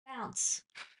ounce.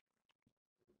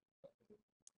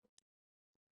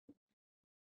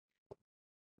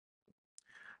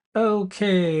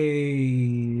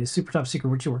 Okay, super top secret.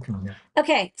 What you working on here?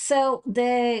 Okay, so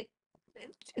the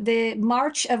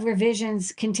march of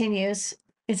revisions continues.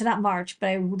 It's not March, but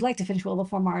I would like to finish well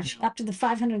before March, up to the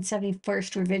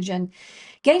 571st revision.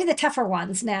 Getting to the tougher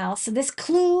ones now. So this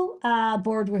clue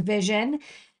board revision,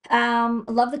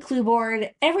 love the clue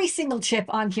board. Every single chip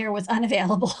on here was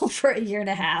unavailable for a year and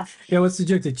a half. Yeah, what's the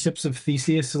joke? The chips of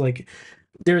Theseus. Like,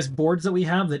 there's boards that we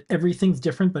have that everything's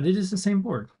different, but it is the same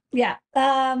board. Yeah.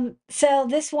 So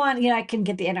this one, I couldn't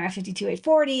get the NRF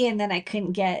 52840, and then I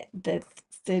couldn't get the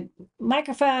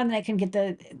microphone, and I couldn't get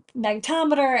the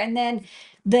magnetometer, and then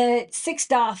the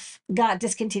 6DOF got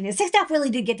discontinued. 6DOF really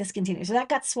did get discontinued, so that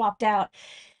got swapped out.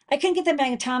 I couldn't get the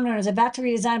magnetometer. I was about to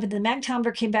redesign, but the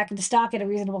magnetometer came back into stock at a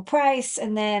reasonable price,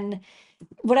 and then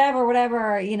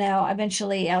whatever,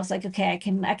 eventually I was like, okay, I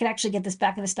can actually get this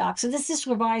back into stock. So this just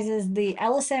revises the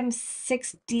LSM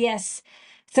 6DS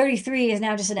 33 is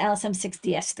now just an LSM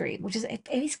 6DS3, which is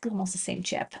basically almost the same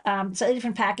chip. Slightly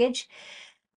different package.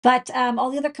 But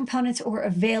all the other components were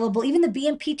available. Even the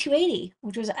BMP 280,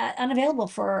 which was unavailable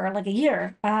for like a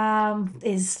year,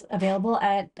 is available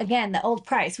at, again, the old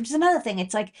price, which is another thing.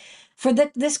 It's like for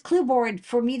this clue board,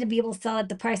 for me to be able to sell at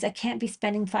the price, I can't be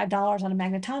spending $5 on a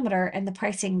magnetometer. And the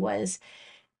pricing was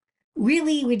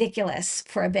really ridiculous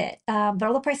for a bit. But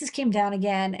all the prices came down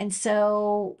again. And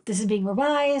so this is being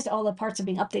revised. All the parts are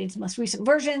being updated to the most recent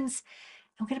versions.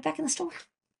 I'll get it back in the store.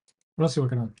 What else are you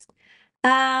working on?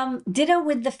 Ditto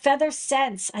with the Feather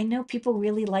Sense. I know people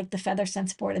really like the Feather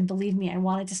Sense board, and believe me, I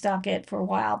wanted to stock it for a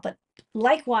while, but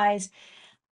likewise,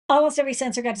 almost every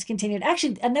sensor got discontinued.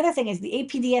 Actually, another thing is the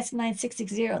APDS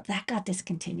 9660, that got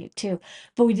discontinued too.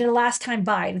 But we did a last time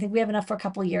buy, and I think we have enough for a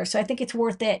couple of years. So I think it's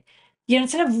worth it.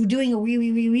 Instead of doing a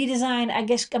redesign, I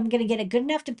guess I'm gonna get it good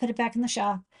enough to put it back in the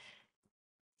shop.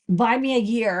 Buy me a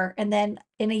year, and then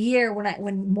in a year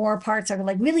when more parts are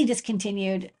like really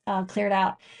discontinued, cleared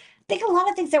out. I think a lot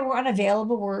of things that were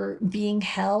unavailable were being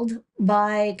held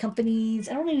by companies.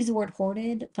 I don't want to use the word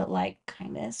hoarded, but like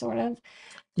kind of sort of.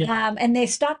 Yeah. And they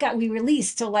stock got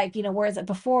re-released. So like, whereas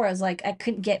before I was like I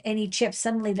couldn't get any chips.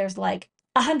 Suddenly there's like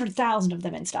 100,000 of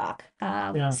them in stock.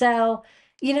 Yeah. So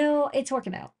it's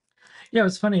working out. Yeah,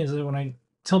 what's funny is that when I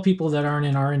tell people that aren't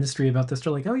in our industry about this,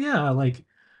 they're like, "Oh yeah, like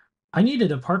I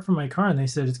needed a part for my car," and they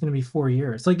said it's going to be 4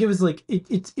 years. Like it was like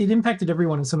it impacted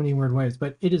everyone in so many weird ways,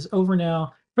 but it is over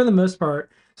now for the most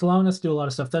part. It's allowing us to do a lot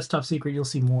of stuff. That's top secret. You'll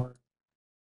see more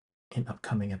in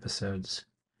upcoming episodes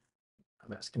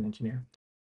of Ask an Engineer.